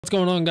What's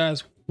going on,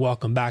 guys?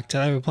 Welcome back.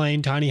 Today we're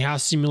playing Tiny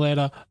House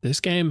Simulator. This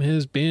game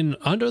has been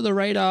under the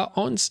radar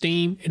on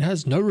Steam. It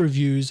has no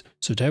reviews,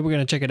 so today we're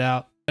going to check it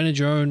out. Manage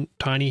your own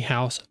tiny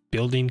house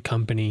building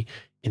company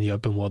in the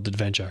open world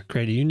adventure.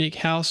 Create a unique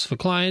house for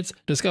clients,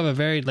 discover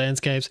varied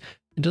landscapes,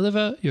 and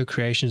deliver your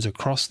creations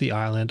across the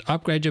island.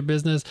 Upgrade your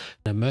business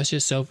and immerse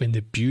yourself in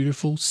the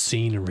beautiful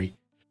scenery.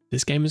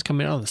 This game is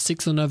coming out on the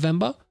 6th of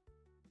November.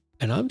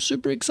 And I'm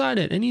super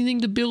excited.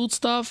 Anything to build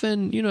stuff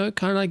and, you know,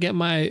 kind of get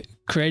my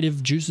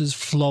creative juices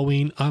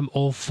flowing, I'm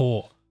all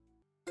for.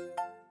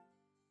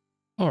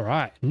 All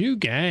right, new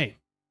game.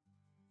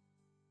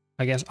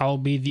 I guess I'll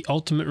be the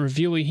ultimate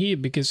reviewer here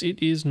because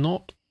it is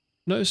no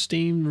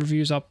Steam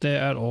reviews up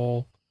there at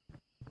all.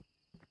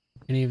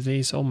 Any of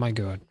these? Oh my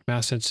god,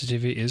 mouse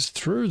sensitivity is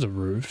through the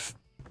roof.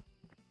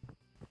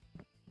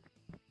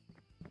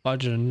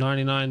 Budget of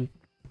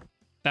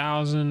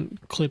 99,000,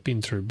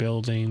 clipping through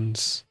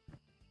buildings.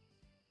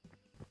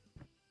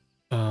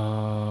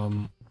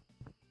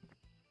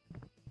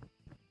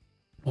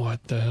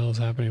 What the hell is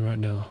happening right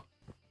now?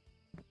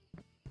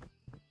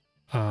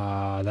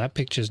 That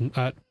picture's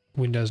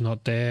window's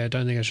not there.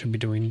 Don't think I should be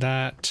doing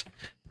that.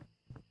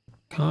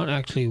 Can't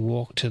actually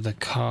walk to the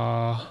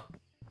car.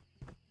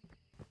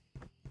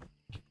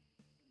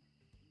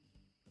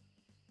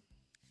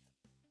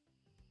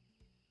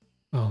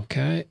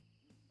 Okay.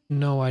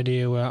 No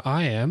idea where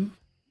I am.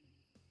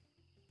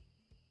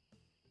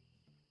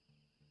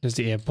 There's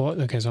the airport.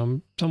 Okay, so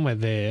I'm somewhere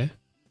there.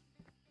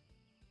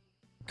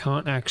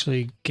 Can't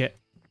actually get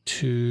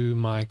to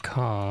my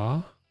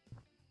car.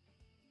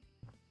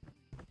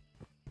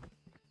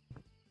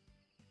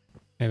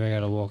 Maybe I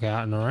gotta walk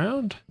out and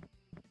around.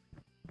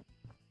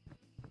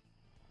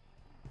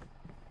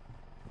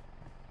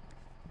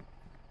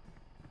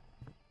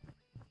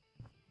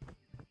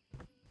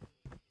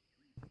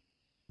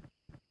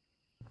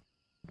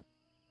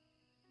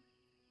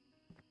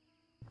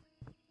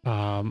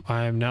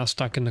 I am now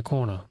stuck in the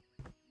corner.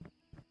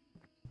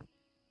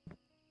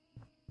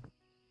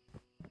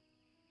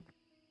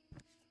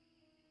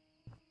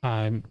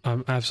 I'm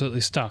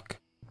absolutely stuck.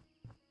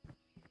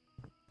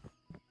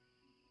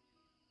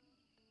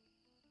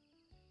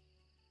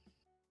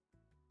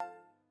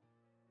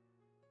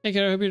 Hey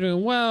kid, I hope you're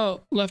doing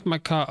well. Left my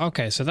car.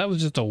 Okay, so that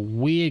was just a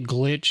weird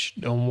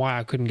glitch on why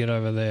I couldn't get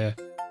over there.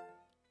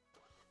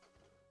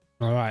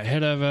 Alright,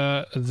 head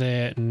over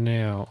there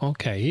now.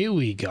 Okay, here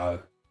we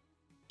go.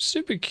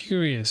 Super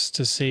curious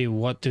to see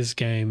what this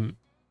game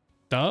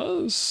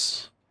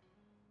does.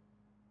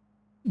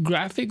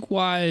 Graphic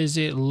wise,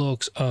 it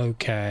looks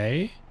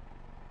okay.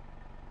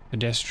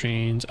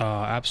 Pedestrians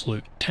are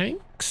absolute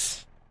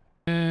tanks.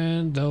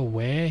 And the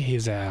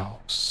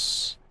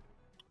warehouse.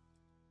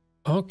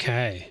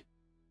 Okay.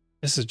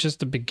 This is just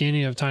the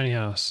beginning of Tiny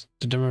House.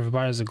 The demo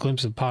provides a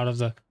glimpse of part of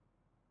the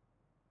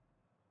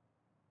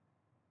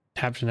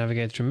tap to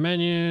navigate through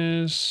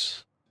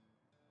menus.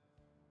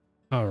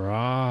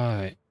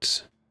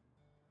 Alright.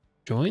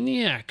 Join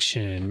the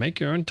action. Make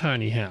your own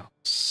tiny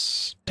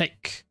house.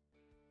 Take.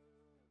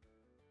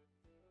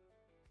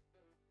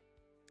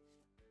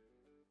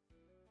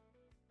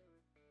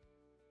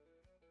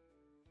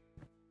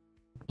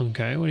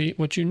 Okay,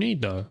 what you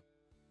need though?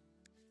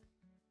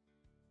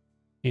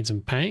 Need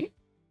some paint?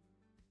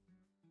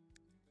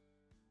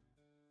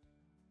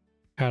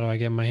 How do I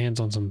get my hands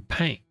on some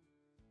paint?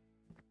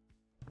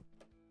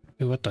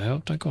 Hey, what the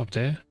hell? Don't go up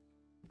there.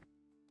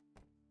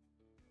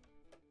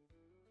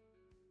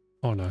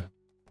 Oh no.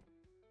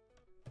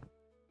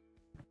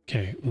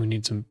 Okay, we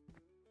need some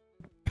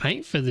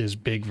paint for this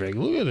big rig.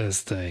 Look at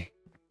this thing.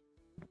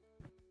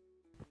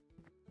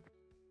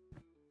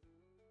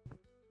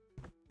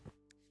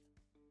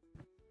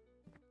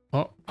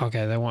 Oh,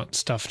 okay, they want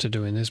stuff to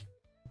do in this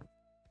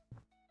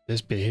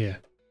bit here.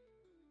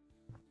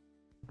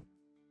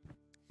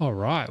 All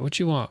right, what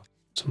you want?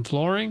 Some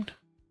flooring?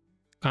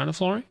 Kind of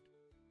flooring?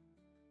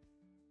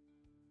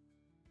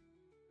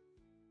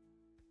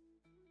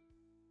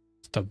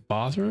 It's the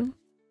bathroom?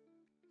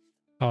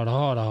 Hold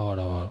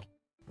on.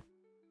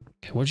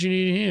 Okay, what you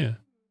need here?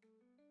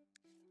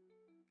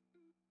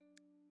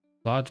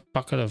 Large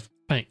bucket of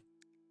paint.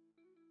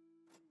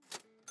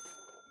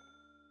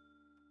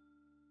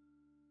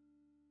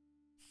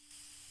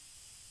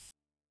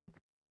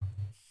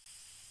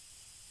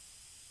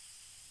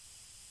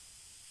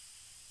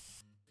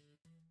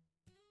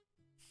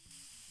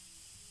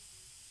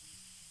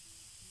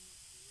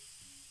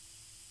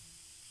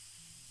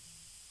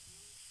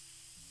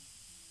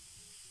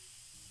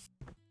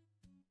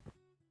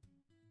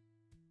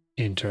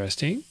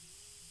 Interesting.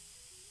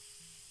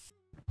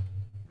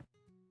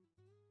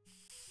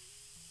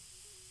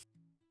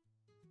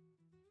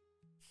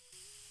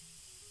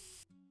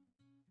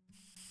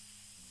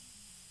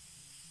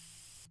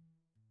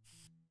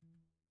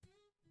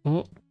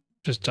 Oh,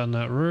 just done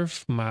that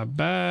roof. My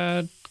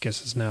bad.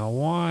 Guess it's now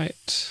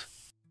white.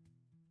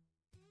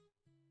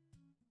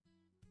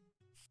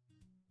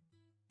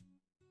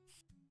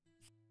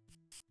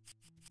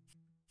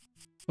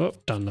 Oh,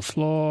 done the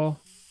floor.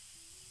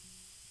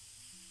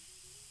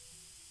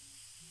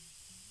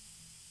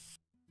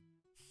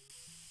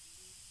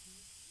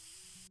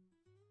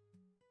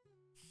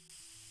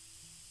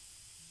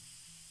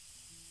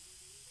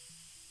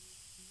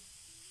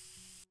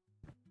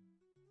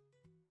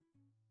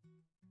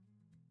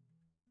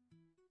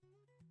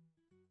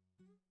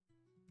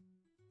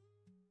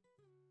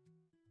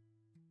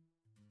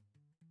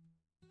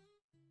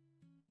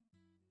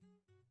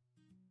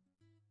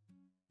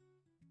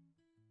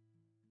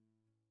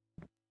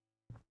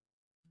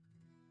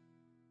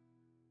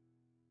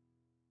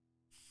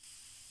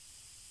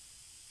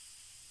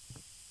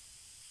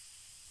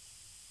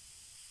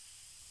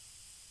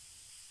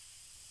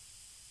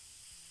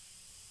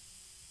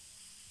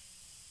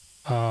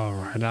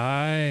 Aren't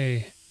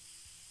I?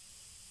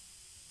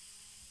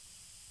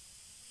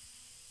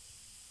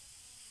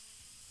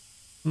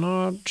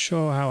 Not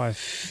sure how I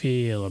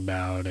feel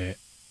about it.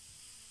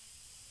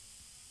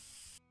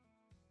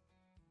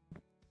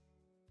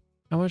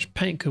 How much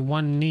paint could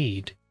one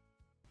need?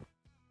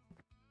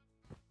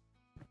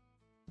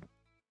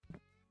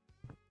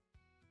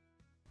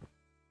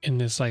 In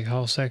this like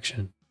whole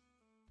section.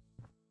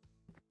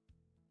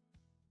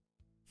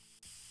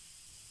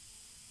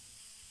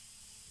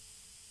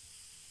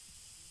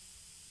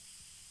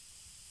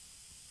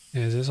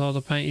 Is this all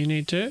the paint you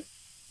need too?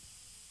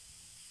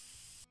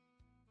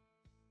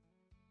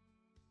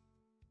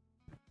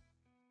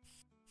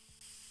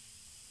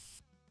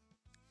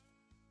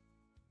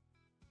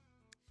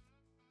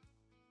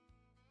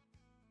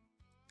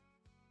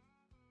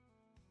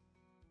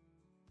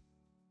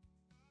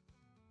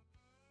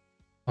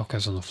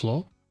 Focus on the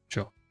floor?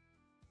 Sure.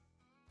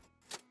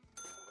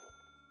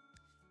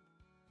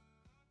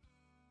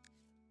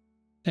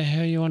 The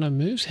hell you want a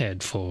moose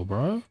head for,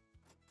 bro?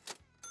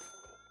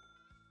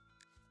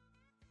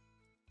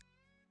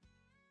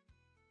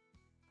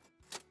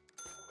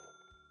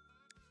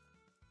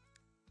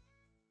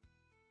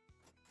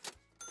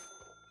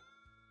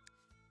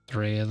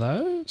 Three of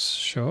those,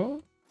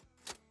 sure.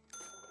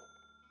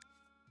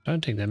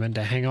 Don't think they're meant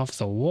to hang off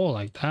the wall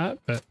like that,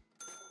 but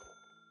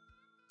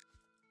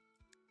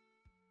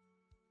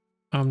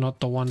I'm not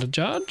the one to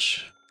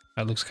judge.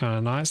 That looks kind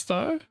of nice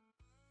though.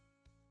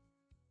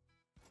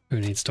 Who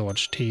needs to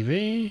watch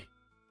TV?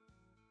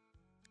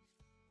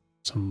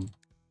 Some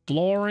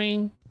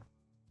flooring.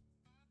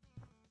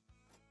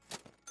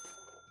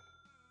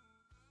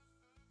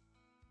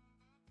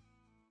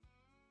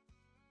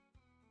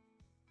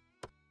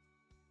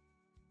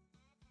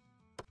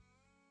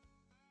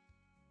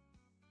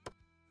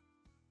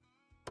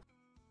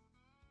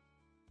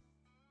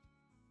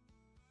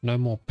 No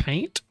more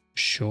paint?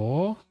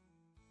 Sure.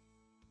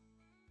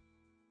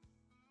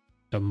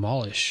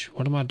 Demolish.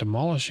 What am I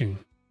demolishing?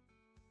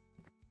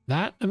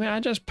 That? I mean,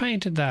 I just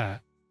painted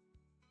that.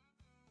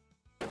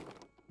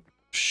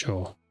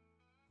 Sure.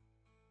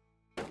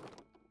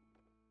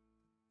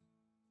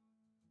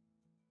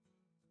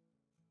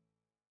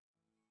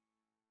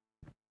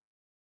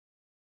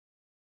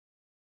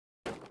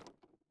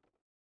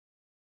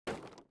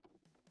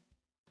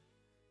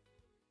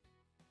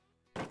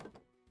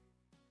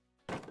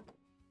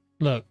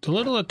 Look, the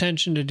little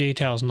attention to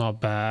detail is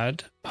not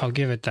bad. I'll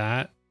give it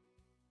that.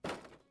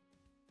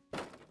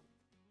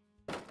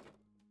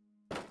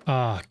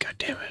 Ah, oh, god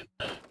damn it.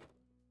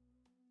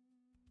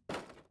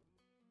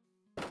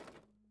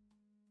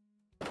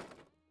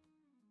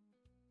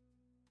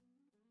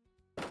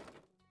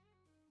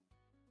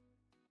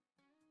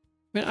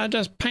 Man, I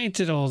just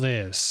painted all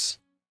this.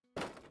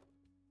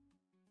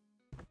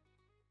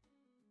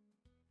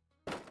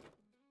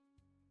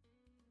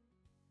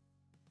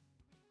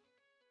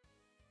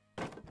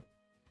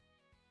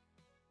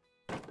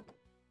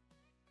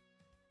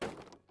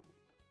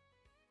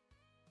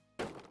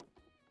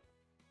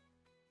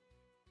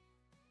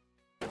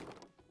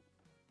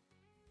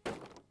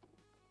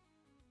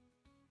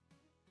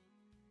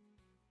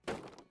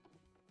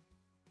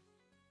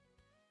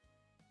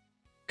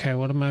 Okay,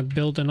 what am I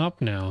building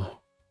up now?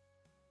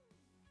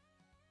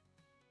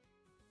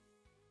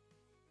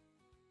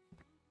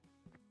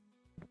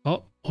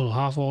 Oh, a little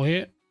half wall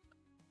here.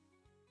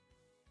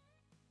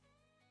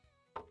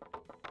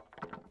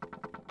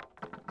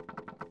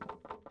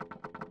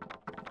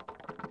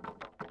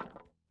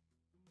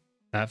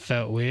 That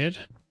felt weird.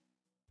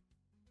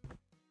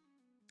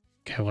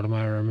 Okay, what am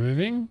I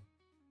removing?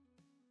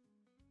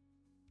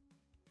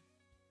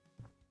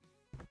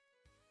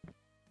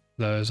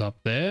 Those up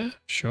there,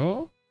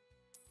 sure.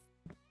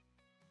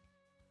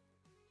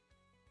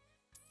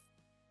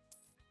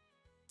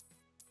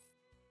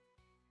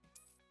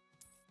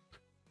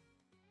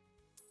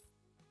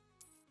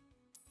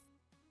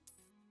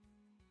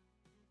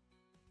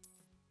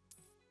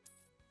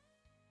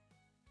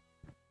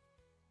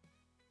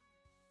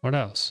 What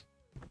else?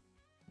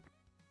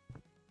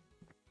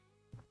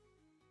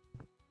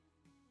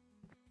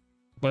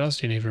 What else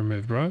do you need to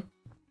remove, bro?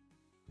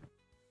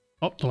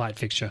 Oh, the light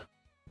fixture.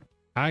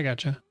 I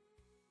gotcha.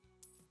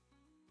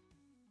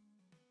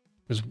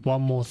 There's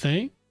one more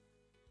thing.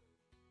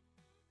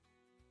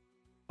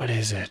 What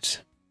is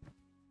it?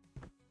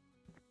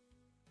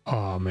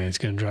 Oh man, it's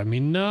gonna drive me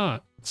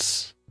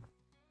nuts.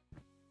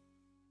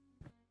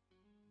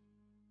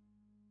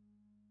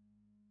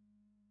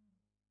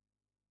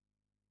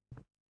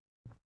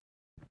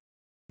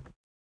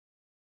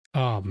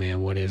 Oh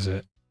man, what is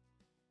it?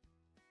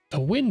 The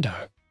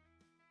window.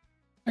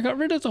 I got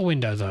rid of the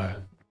window though.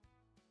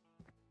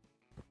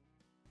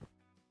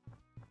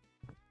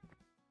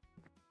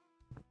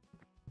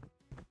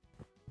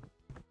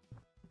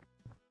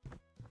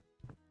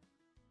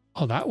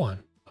 Oh, that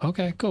one.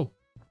 Okay, cool.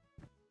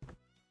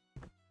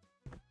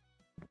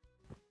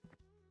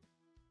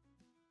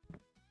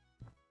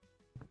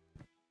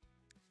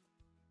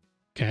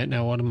 Okay,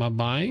 now what am I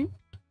buying?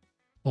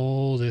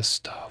 All this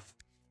stuff.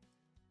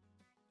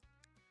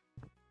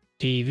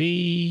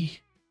 TV.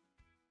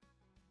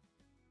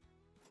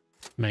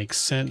 Makes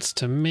sense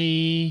to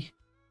me.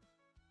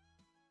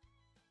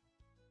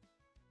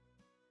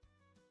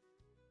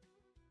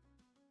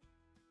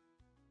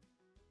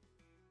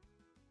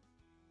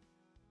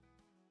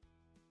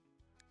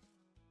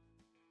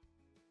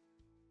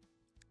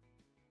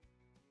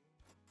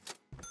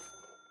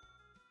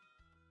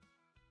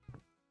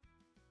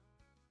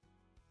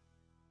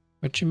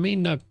 What you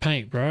mean no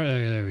paint, bro? Oh,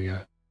 there we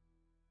go.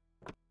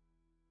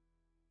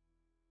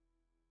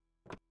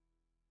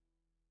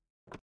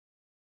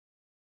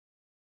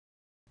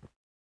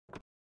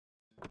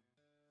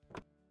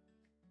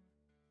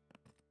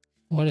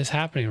 What is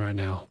happening right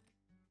now?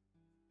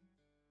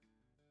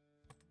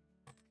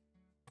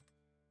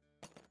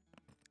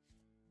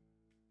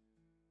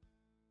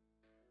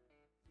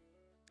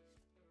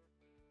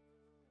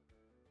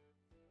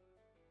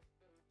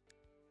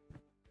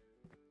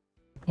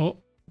 Oh,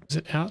 is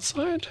it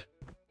outside?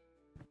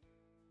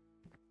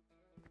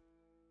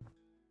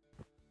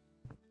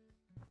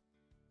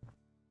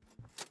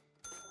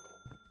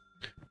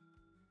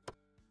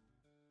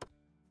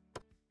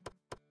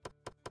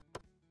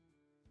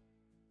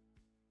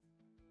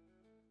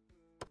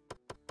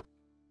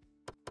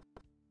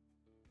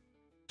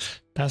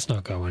 That's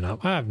not going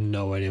up. I have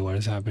no idea what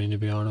is happening, to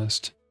be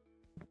honest.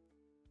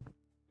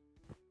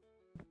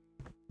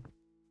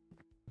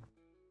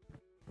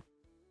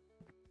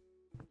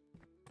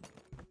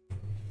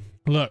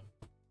 Look,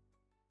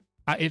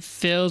 it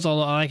feels a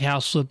lot like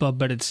House Flipper,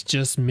 but it's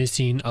just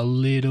missing a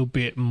little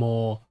bit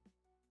more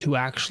to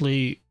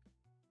actually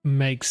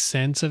make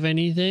sense of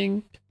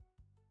anything.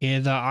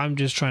 Either I'm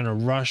just trying to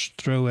rush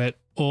through it,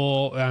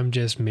 or I'm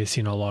just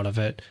missing a lot of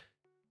it.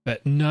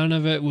 But none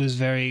of it was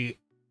very,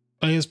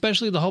 like,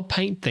 especially the whole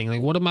paint thing.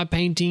 Like, what am I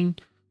painting?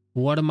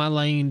 What am I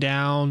laying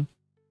down?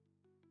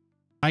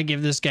 I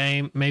give this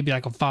game maybe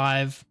like a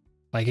 5.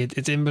 Like,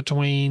 it's in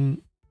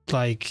between,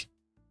 like,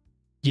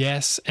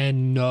 yes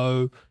and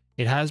no.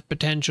 It has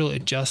potential.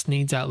 It just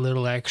needs that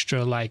little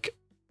extra, like,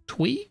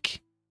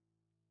 tweak.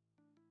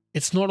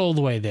 It's not all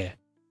the way there.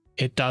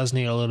 It does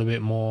need a little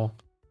bit more.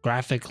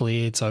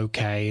 Graphically, it's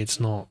okay.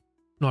 It's not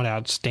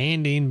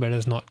outstanding, but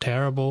it's not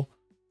terrible.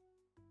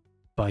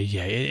 But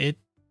yeah,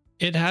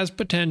 it has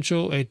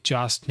potential. It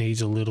just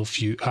needs a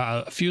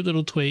few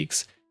little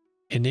tweaks,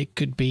 and it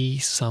could be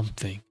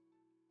something.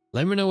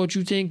 Let me know what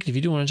you think. If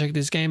you do want to check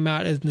this game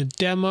out as the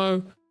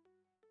demo,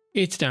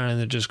 it's down in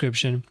the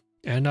description,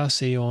 and I'll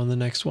see you on the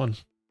next one.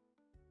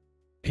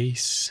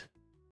 Peace.